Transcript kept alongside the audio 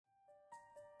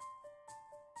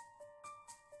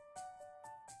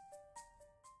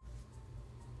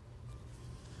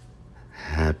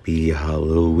Happy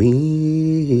Halloween.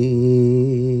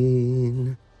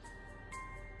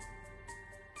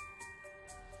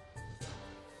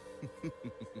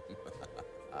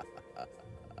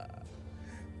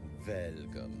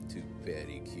 Welcome to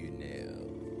BEARY Q nails.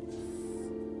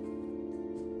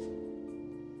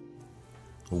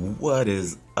 What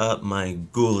is up, my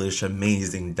ghoulish,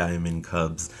 amazing diamond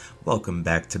cubs? Welcome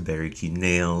back to BEARY Q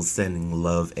Nails, sending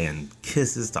love and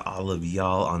kisses to all of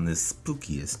y'all on this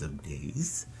spookiest of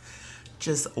days.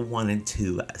 Just wanted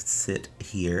to sit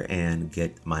here and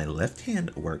get my left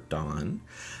hand worked on.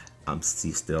 I'm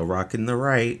still rocking the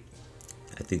right.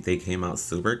 I think they came out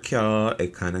super cute.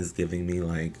 It kind of is giving me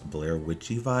like Blair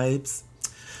Witchy vibes.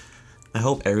 I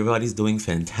hope everybody's doing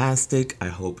fantastic. I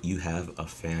hope you have a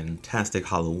fantastic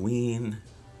Halloween.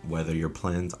 Whether your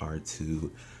plans are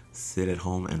to sit at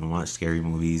home and watch scary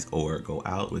movies or go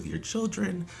out with your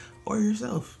children or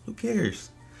yourself, who cares?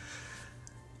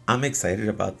 I'm excited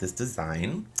about this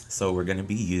design. So we're going to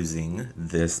be using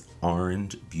this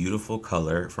orange beautiful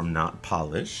color from Not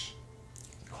Polish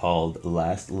called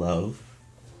Last Love.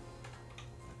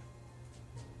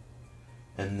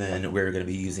 And then we're going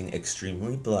to be using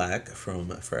Extremely Black from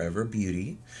Forever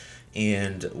Beauty.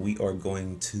 And we are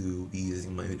going to be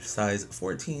using my size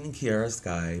 14 Kiara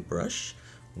Sky brush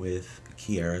with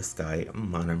Kiara Sky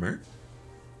monomer.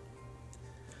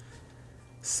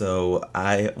 So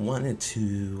I wanted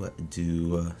to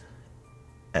do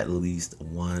at least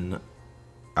one.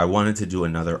 I wanted to do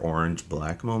another orange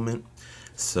black moment.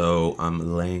 So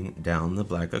I'm laying down the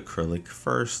black acrylic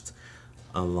first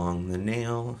along the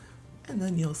nail, and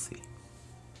then you'll see.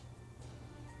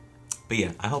 But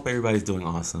yeah, I hope everybody's doing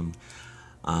awesome.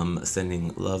 I'm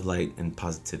sending love, light, and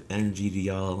positive energy to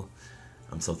y'all.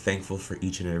 I'm so thankful for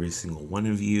each and every single one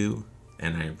of you,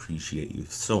 and I appreciate you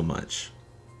so much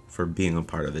for being a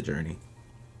part of the journey.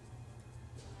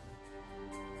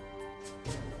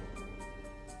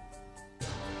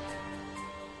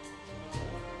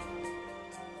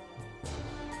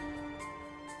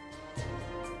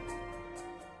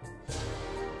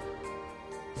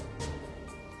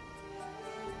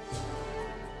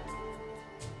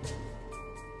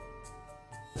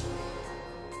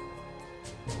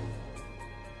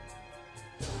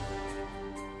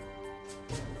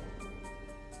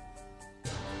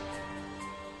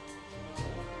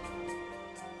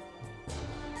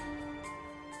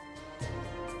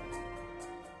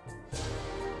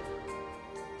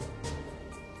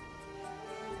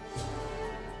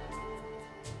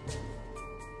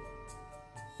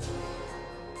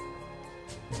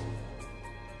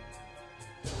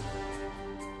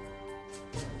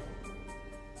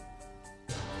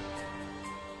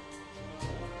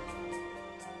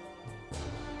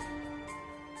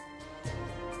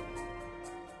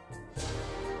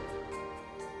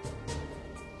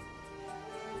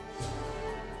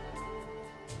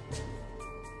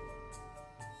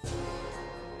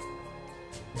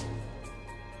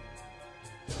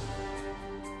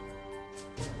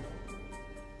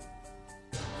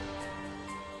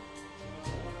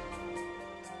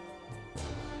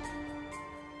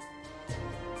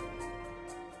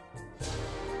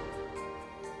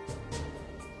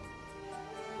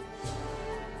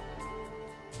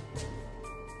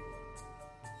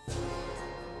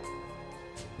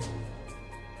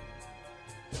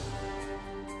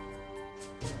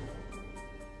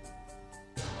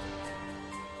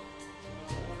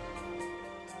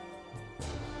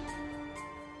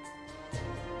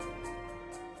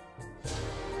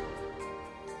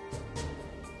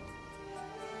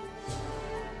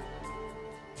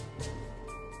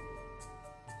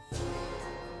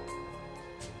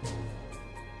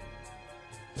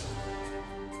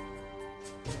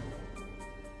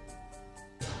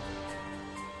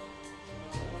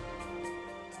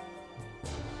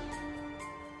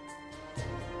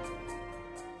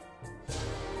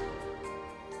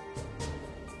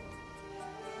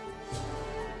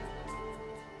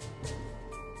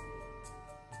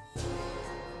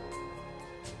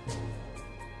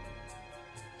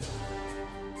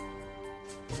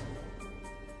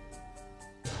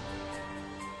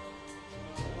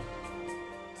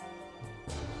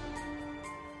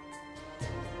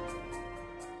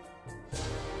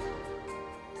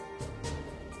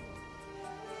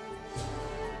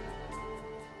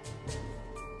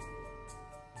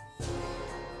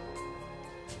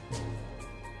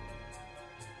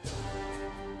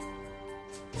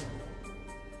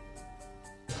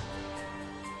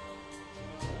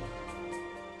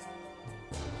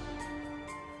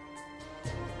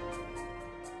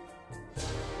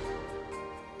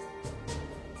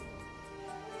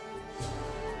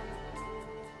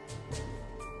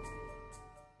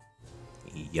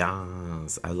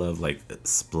 Yes, I love like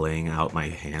splaying out my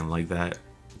hand like that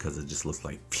because it just looks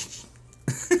like.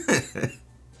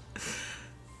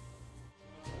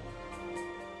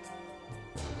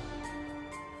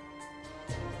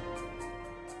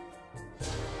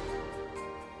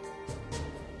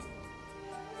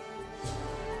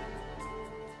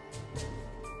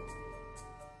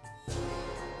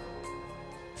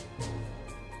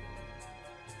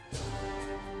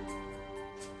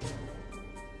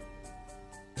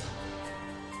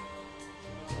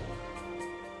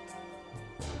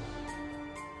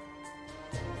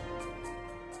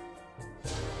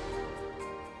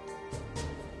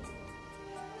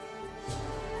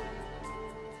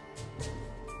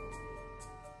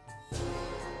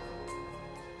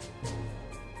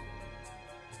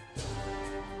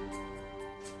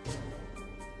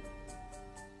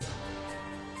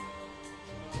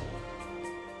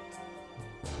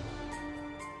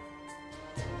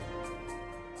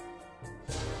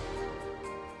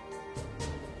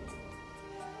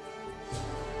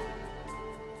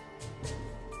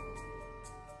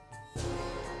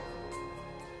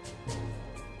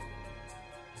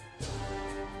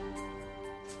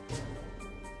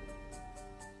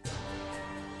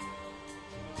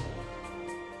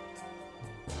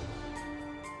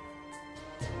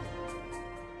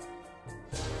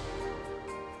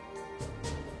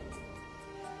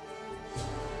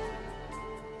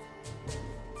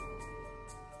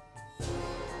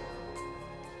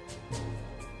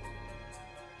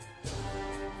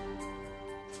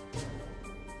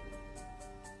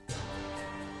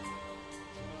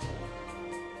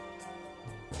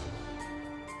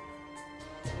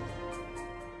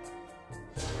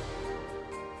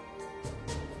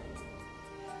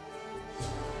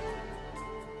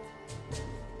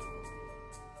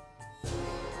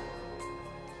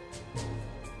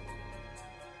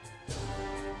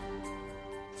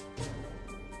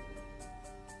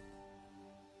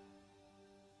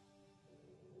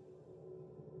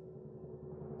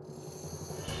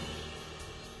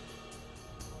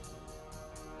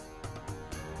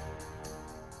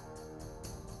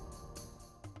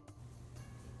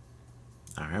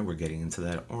 All right, we're getting into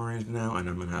that orange now, and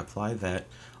I'm going to apply that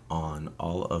on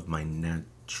all of my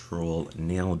natural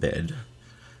nail bed.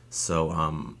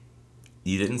 So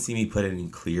you didn't see me put any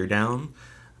clear down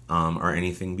or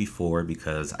anything before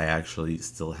because I actually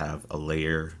still have a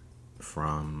layer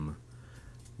from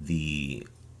the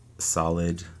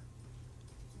solid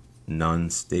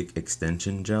non-stick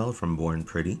extension gel from Born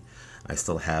Pretty. I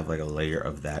still have like a layer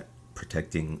of that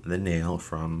protecting the nail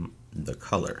from the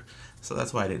color. So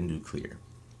that's why I didn't do clear.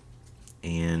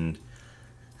 And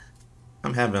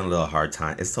I'm having a little hard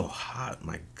time. It's so hot.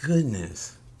 My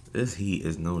goodness. This heat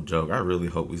is no joke. I really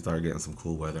hope we start getting some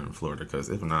cool weather in Florida because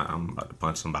if not, I'm about to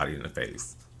punch somebody in the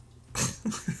face.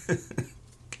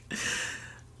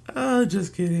 Oh,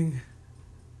 just kidding.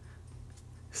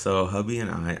 So hubby and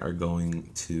I are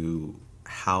going to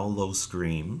Howlow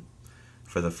Scream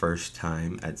for the first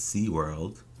time at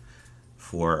SeaWorld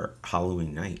for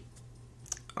Halloween night.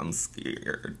 I'm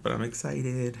scared, but I'm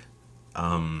excited.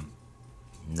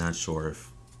 Not sure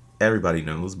if everybody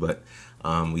knows, but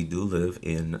we do live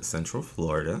in Central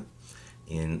Florida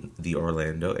in the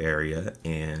Orlando area,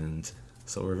 and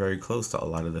so we're very close to a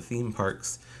lot of the theme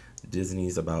parks.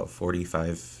 Disney's about 40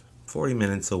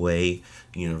 minutes away.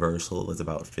 Universal is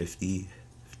about 50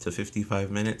 to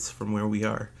 55 minutes from where we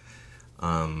are.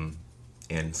 And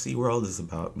SeaWorld is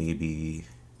about maybe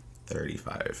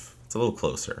 35. It's a little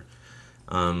closer.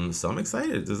 So I'm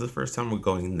excited. This is the first time we're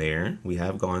going there. We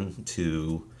have gone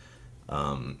to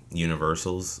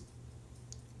Universal's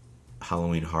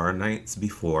Halloween Horror Nights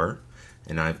before,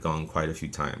 and I've gone quite a few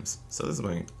times. So this is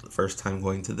my first time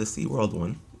going to the SeaWorld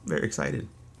one. Very excited.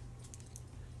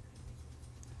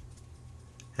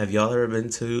 Have y'all ever been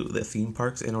to the theme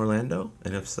parks in Orlando?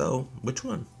 And if so, which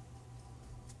one?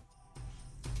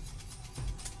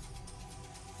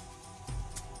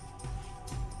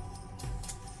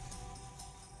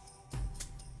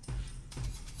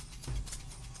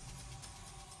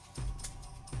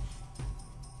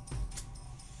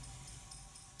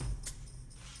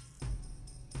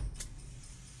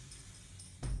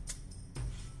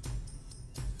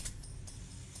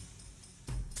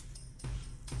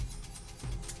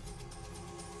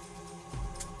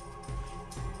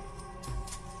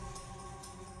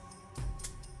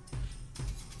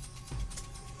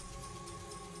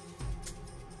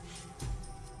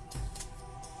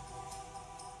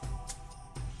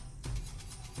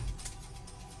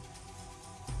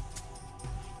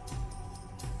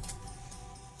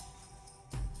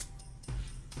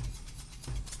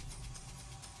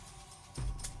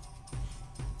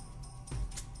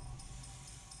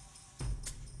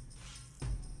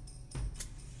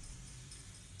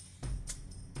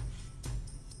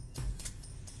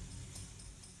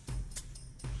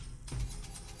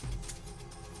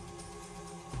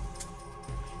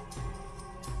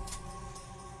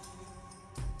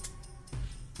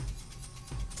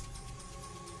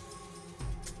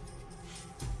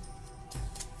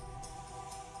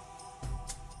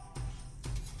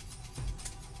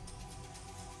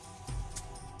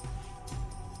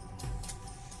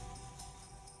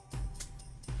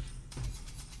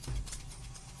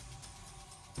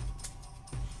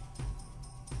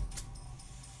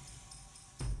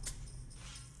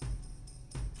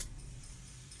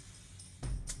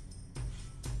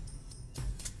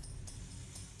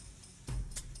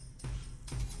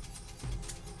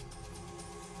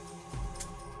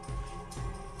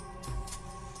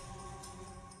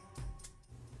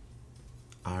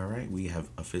 All right, we have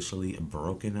officially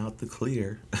broken out the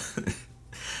clear.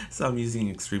 So I'm using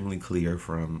Extremely Clear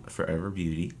from Forever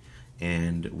Beauty,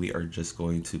 and we are just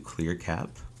going to clear cap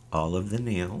all of the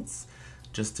nails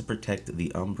just to protect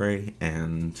the ombre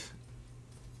and,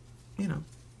 you know,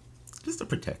 just to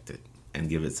protect it and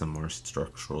give it some more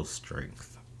structural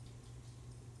strength.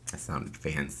 That sounded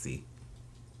fancy.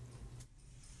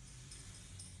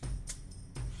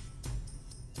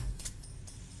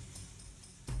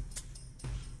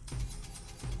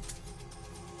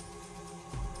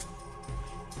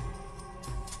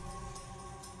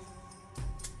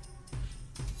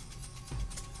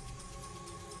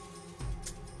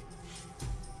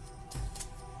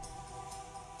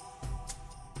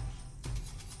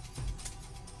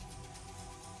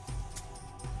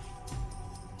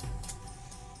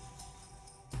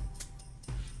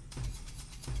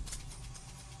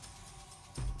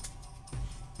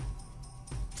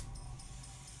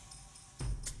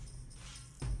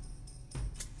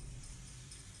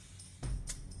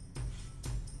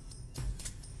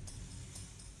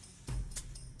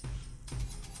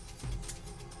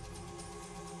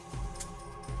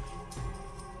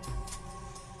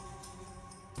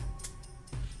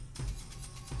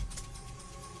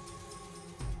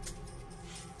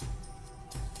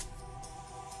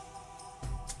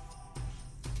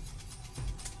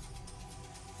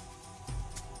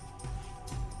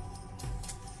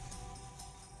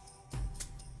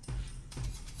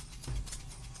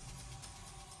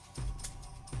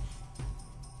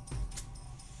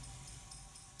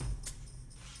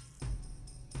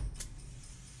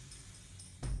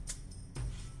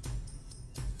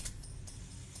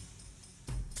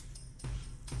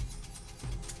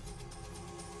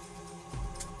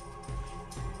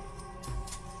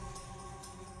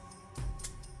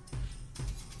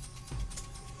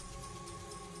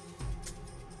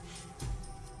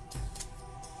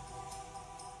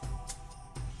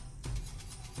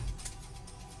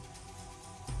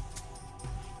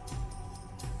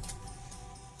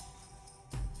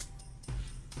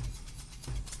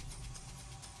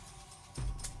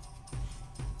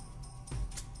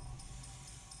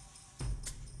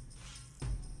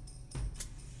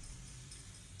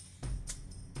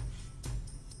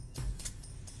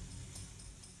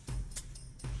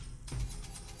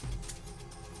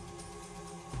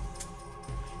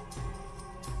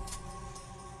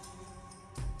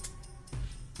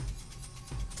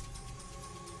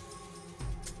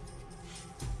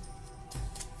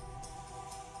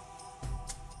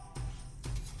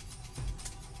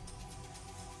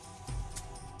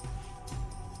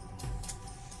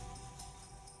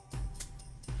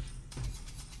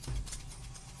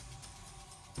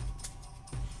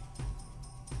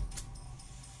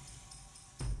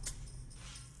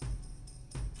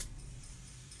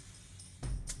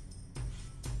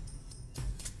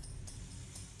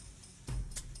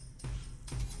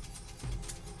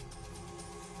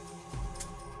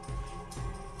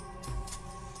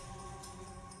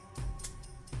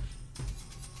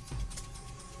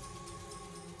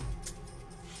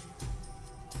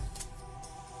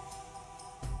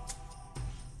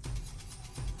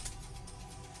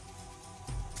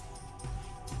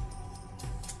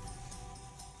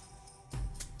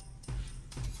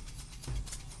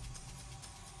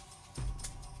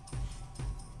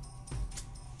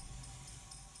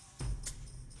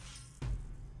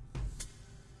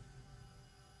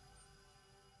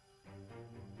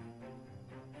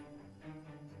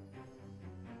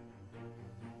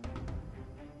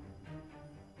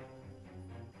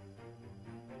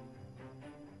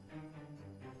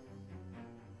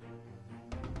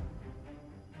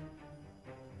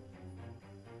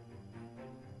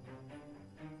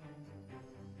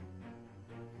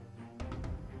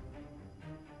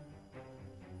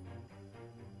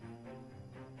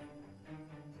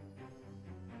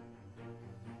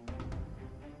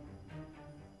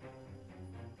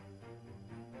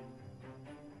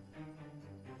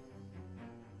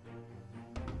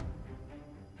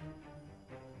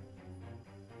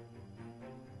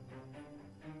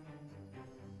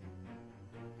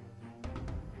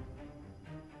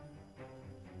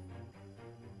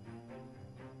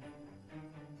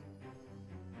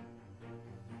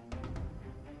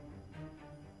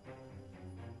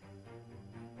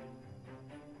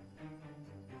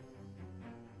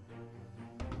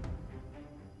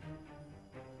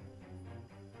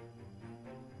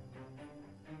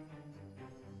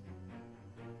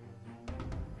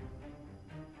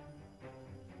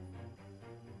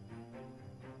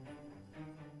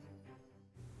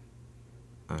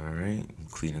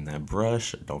 cleaning that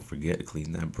brush. Don't forget to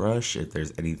clean that brush. If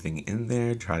there's anything in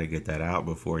there, try to get that out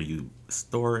before you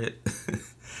store it.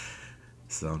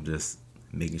 So I'm just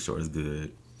making sure it's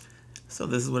good. So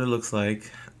this is what it looks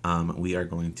like. We are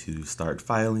going to start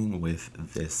filing with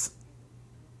this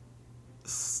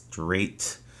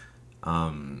straight,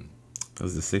 was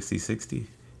it 60-60?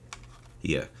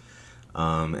 Yeah.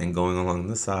 And going along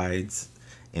the sides,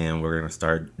 and we're going to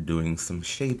start doing some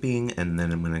shaping, and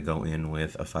then I'm going to go in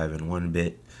with a 5-in-1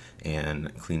 bit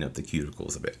and clean up the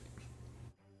cuticles a bit.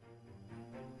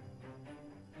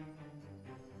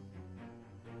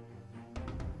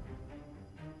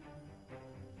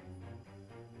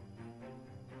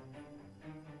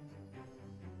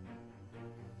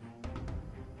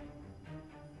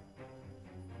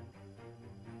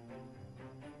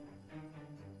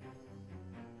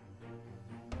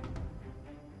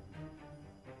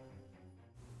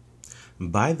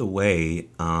 By the way,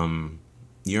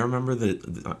 you remember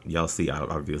y'all see,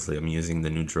 obviously I'm using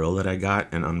the new drill that I got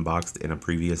and unboxed in a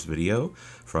previous video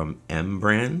from M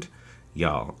brand.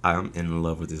 Y'all, I'm in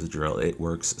love with this drill. It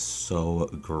works so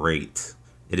great.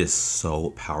 It is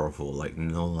so powerful, like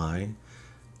no lie.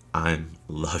 I'm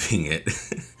loving it.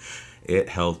 It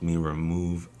helped me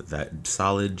remove that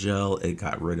solid gel. It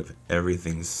got rid of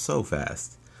everything so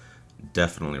fast.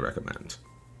 Definitely recommend.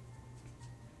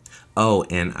 Oh,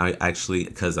 and I actually,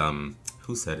 because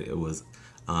who said it? It was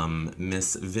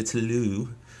Miss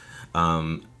Vitaloo.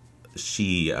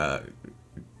 She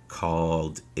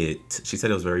called it, she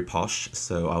said it was very posh,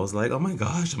 so I was like, oh my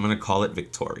gosh, I'm gonna call it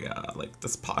Victoria, like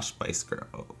this posh spice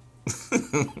girl.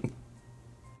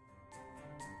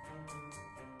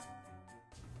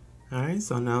 Alright,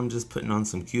 so now I'm just putting on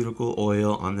some cuticle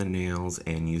oil on the nails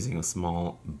and using a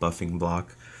small buffing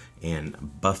block and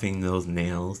buffing those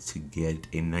nails to get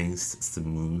a nice,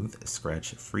 smooth,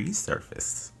 scratch-free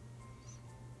surface.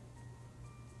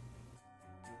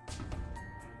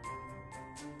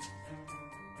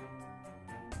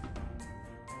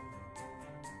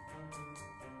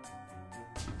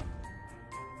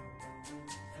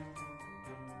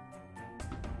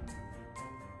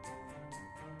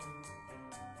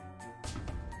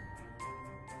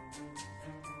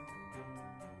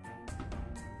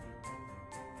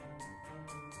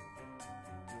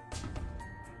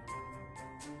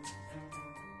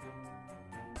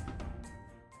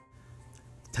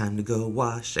 Time to go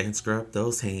wash and scrub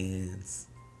those hands.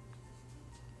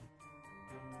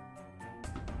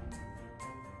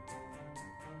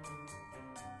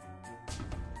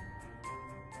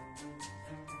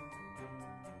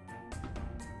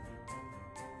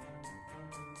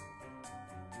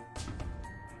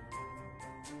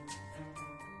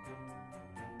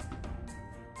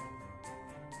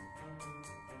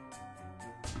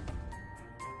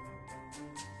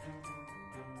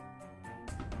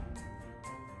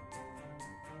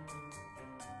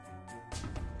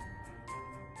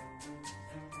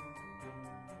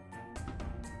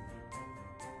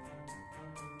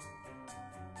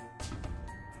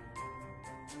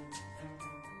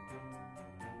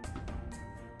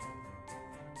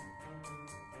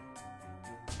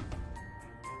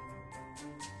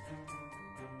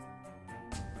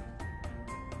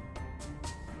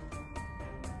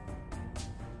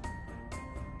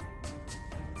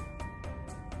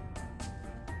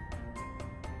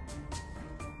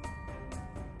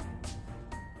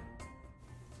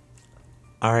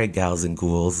 Alright, gals and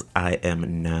ghouls, I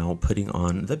am now putting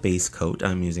on the base coat.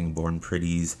 I'm using Born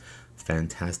Pretty's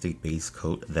fantastic base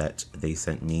coat that they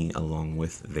sent me along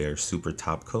with their super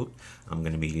top coat I'm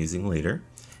going to be using later.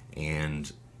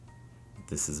 And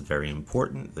this is very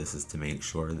important. This is to make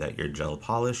sure that your gel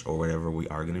polish or whatever we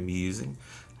are going to be using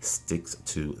sticks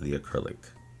to the acrylic.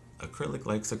 Acrylic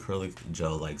likes acrylic,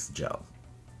 gel likes gel.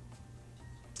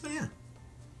 So yeah.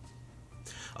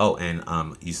 Oh, and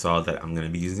you saw that I'm going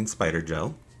to be using spider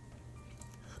gel.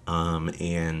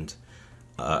 And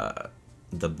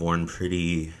the Born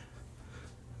Pretty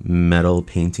metal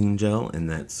painting gel and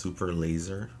that super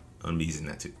laser. I'm going to be using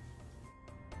that too.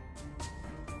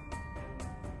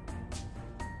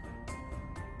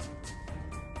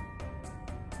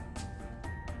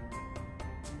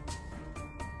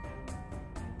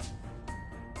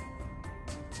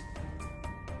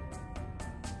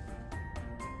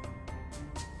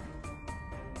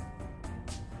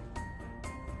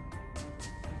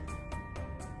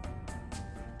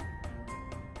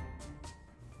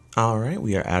 Alright,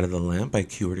 we are out of the lamp. I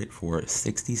cured it for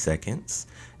 60 seconds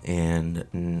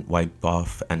and wiped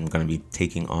off. I'm going to be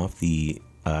taking off the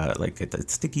the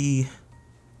sticky,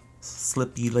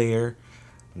 slippy layer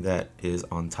that is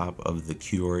on top of the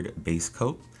cured base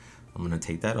coat. I'm going to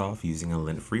take that off using a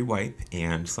lint-free wipe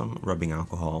and some rubbing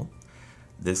alcohol.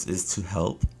 This is to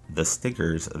help the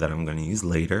stickers that I'm going to use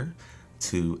later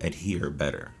to adhere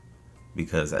better.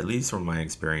 Because at least from my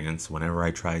experience, whenever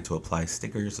I try to apply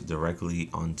stickers directly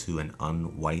onto an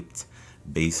unwiped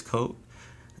base coat,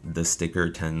 the sticker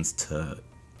tends to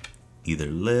either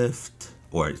lift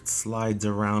or it slides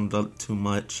around too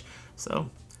much. So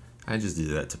I just do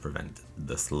that to prevent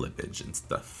the slippage and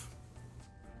stuff.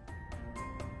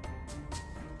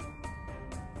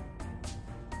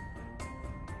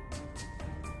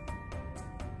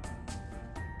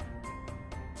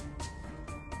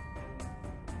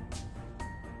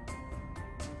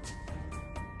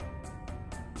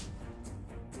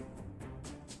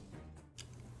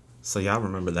 So y'all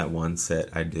remember that one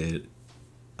set I did,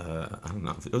 I don't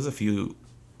know, it was a few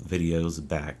videos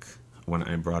back when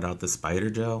I brought out the spider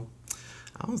gel.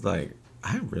 I was like,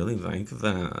 I really like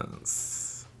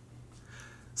this.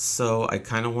 So I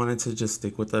kind of wanted to just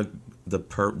stick with the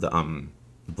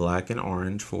black and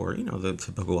orange for, you know, the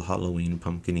typical Halloween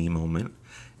pumpkin-y moment.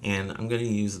 And I'm gonna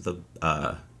use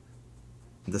the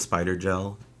spider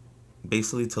gel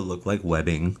basically to look like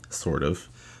webbing, sort of.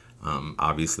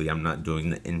 Obviously, I'm not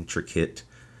doing the intricate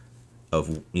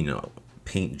of, you know,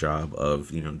 paint job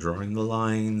of, you know, drawing the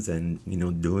lines and, you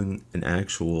know, doing an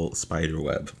actual spider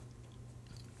web.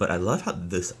 But I love how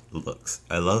this looks.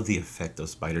 I love the effect of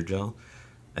spider gel.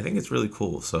 I think it's really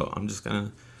cool. So I'm just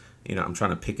gonna, you know, I'm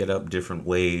trying to pick it up different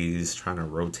ways, trying to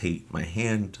rotate my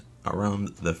hand around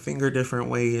the finger different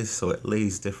ways so it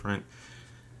lays different.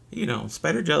 You know,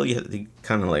 spider gel, you have to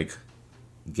kind of like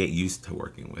get used to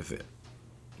working with it.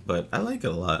 But I like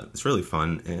it a lot. It's really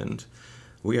fun, and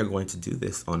we are going to do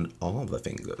this on all the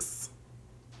fingers.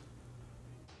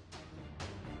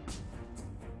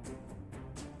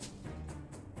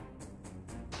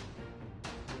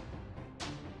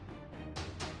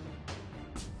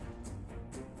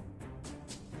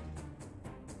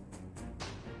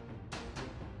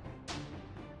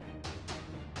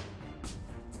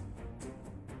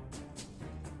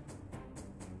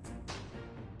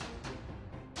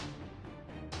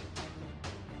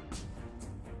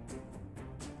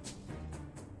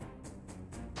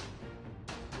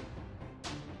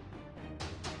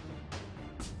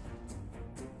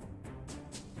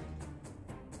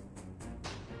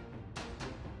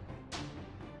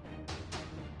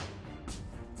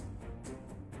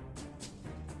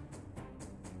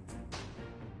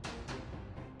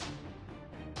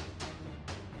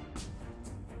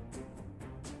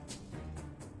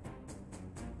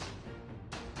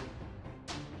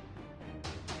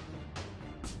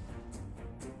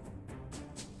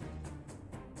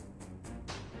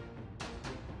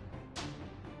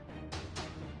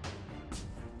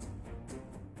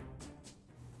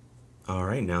 All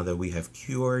right, now that we have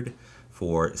cured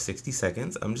for 60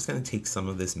 seconds, I'm just going to take some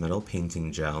of this metal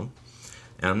painting gel.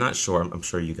 And I'm not sure, I'm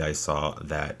sure you guys saw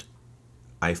that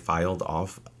I filed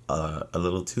off a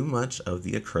little too much of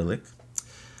the acrylic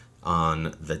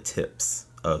on the tips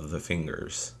of the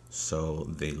fingers, so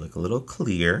they look a little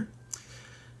clear.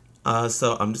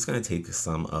 So I'm just going to take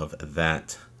some of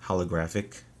that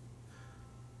holographic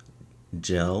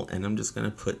gel and I'm just going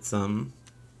to put some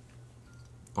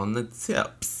on the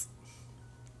tips.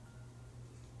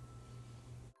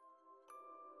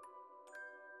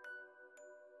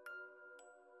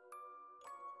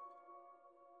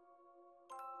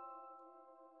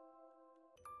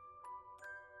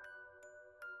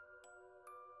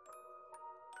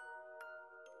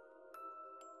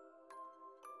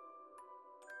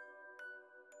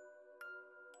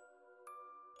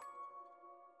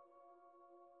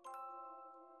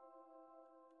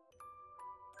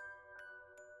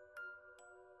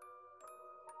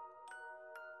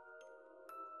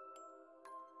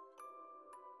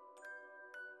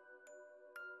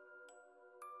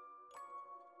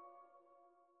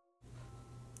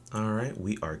 All right,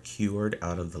 we are cured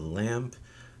out of the lamp.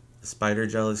 The spider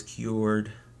gel is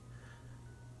cured.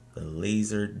 The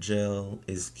laser gel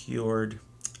is cured.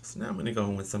 So now I'm going to go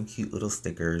in with some cute little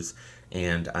stickers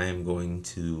and I am going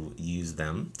to use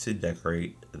them to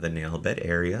decorate the nail bed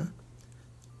area.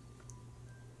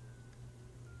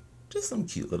 Just some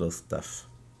cute little stuff.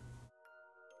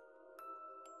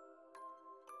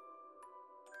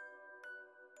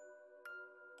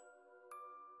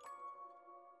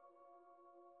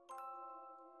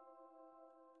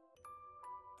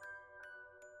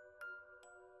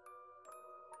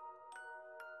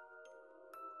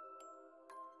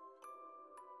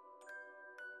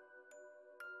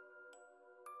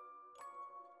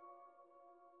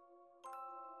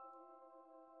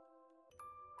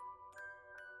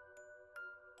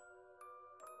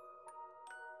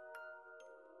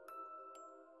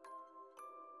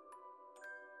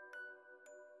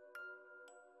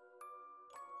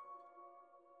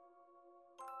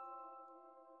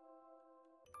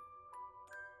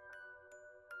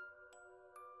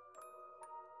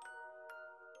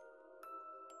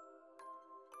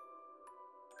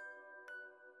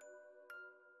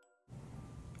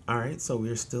 Alright, so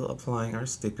we're still applying our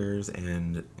stickers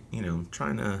and,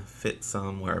 trying to fit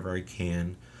some wherever I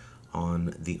can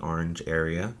on the orange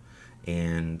area.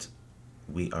 And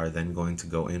we are then going to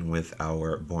go in with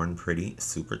our Born Pretty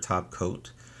Super Top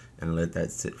Coat and let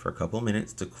that sit for a couple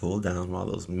minutes to cool down while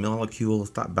those molecules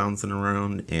stop bouncing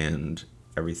around and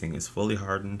everything is fully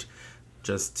hardened,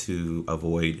 just to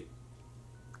avoid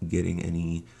getting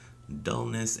any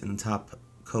dullness in the top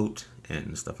coat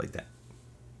and stuff like that.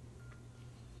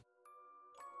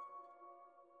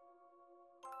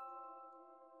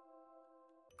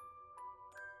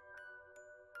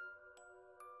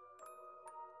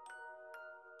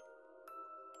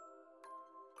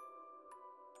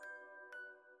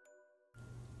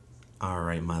 All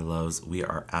right, my loves, we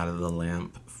are out of the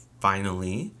lamp.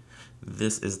 Finally,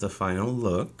 this is the final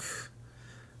look.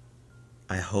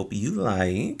 I hope you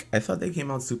like. I thought they came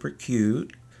out super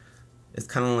cute. It's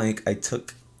kind of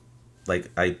like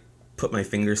I put my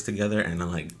fingers together and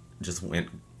I just went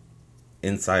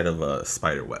inside of a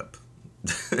spider web.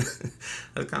 That's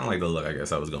kind of like the look I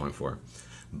guess I was going for.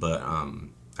 But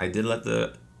I did let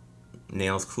the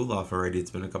nails cool off already.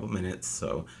 It's been a couple minutes,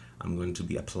 so I'm going to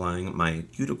be applying my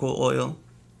cuticle oil,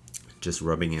 just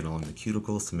rubbing it on the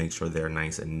cuticles to make sure they're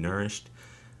nice and nourished.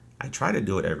 I try to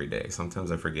do it every day. Sometimes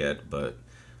I forget, but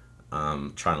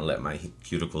I'm trying to let my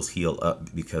cuticles heal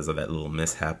up because of that little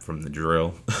mishap from the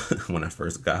drill when I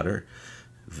first got her.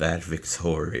 That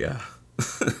Victoria.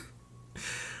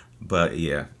 But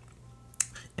yeah.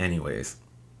 Anyways,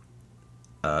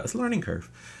 it's a learning curve.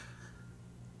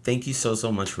 Thank you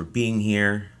so much for being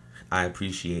here. I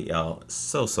appreciate y'all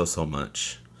so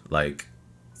much. Like,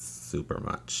 super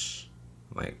much.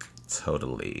 Like,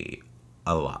 totally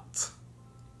a lot.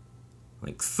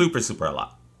 Like, super a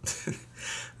lot.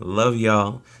 Love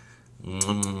y'all.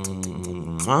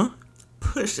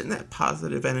 Pushing that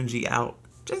positive energy out.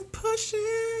 Just pushing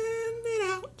it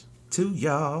out to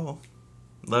y'all.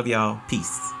 Love y'all.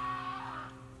 Peace.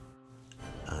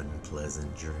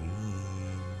 Unpleasant dreams.